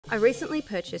I recently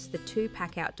purchased the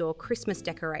 2-pack outdoor Christmas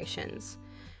decorations,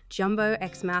 Jumbo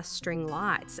Xmas String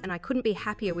Lights, and I couldn't be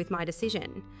happier with my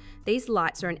decision. These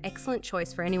lights are an excellent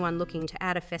choice for anyone looking to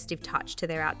add a festive touch to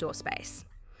their outdoor space.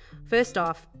 First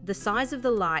off, the size of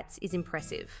the lights is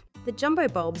impressive. The jumbo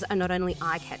bulbs are not only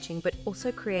eye-catching but also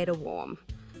create a warm,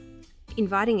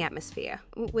 inviting atmosphere.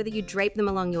 Whether you drape them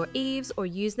along your eaves or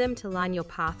use them to line your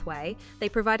pathway, they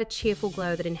provide a cheerful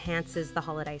glow that enhances the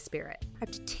holiday spirit. I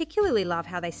particularly love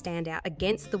how they stand out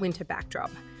against the winter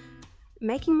backdrop,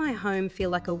 making my home feel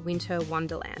like a winter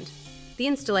wonderland. The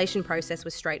installation process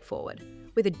was straightforward.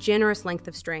 With a generous length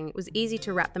of string, it was easy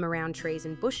to wrap them around trees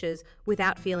and bushes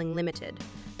without feeling limited.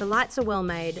 The lights are well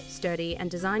made, sturdy, and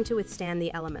designed to withstand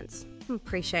the elements. I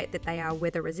appreciate that they are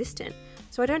weather resistant,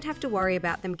 so I don't have to worry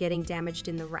about them getting damaged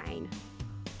in the rain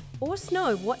or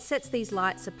snow. What sets these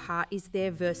lights apart is their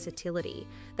versatility.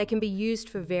 They can be used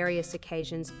for various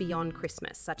occasions beyond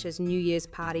Christmas, such as New Year's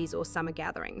parties or summer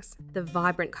gatherings. The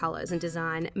vibrant colours and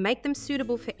design make them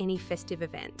suitable for any festive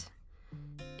event.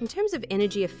 In terms of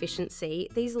energy efficiency,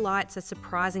 these lights are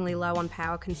surprisingly low on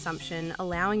power consumption,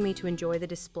 allowing me to enjoy the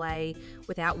display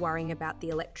without worrying about the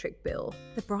electric bill.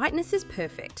 The brightness is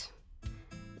perfect.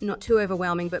 Not too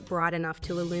overwhelming, but bright enough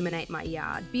to illuminate my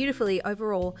yard. Beautifully,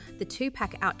 overall, the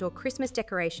 2-pack outdoor Christmas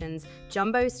decorations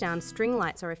Jumbo String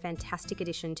Lights are a fantastic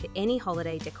addition to any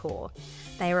holiday decor.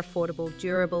 They are affordable,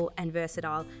 durable, and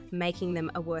versatile, making them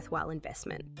a worthwhile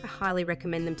investment. I highly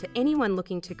recommend them to anyone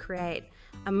looking to create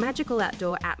a magical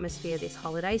outdoor atmosphere this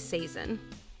holiday season.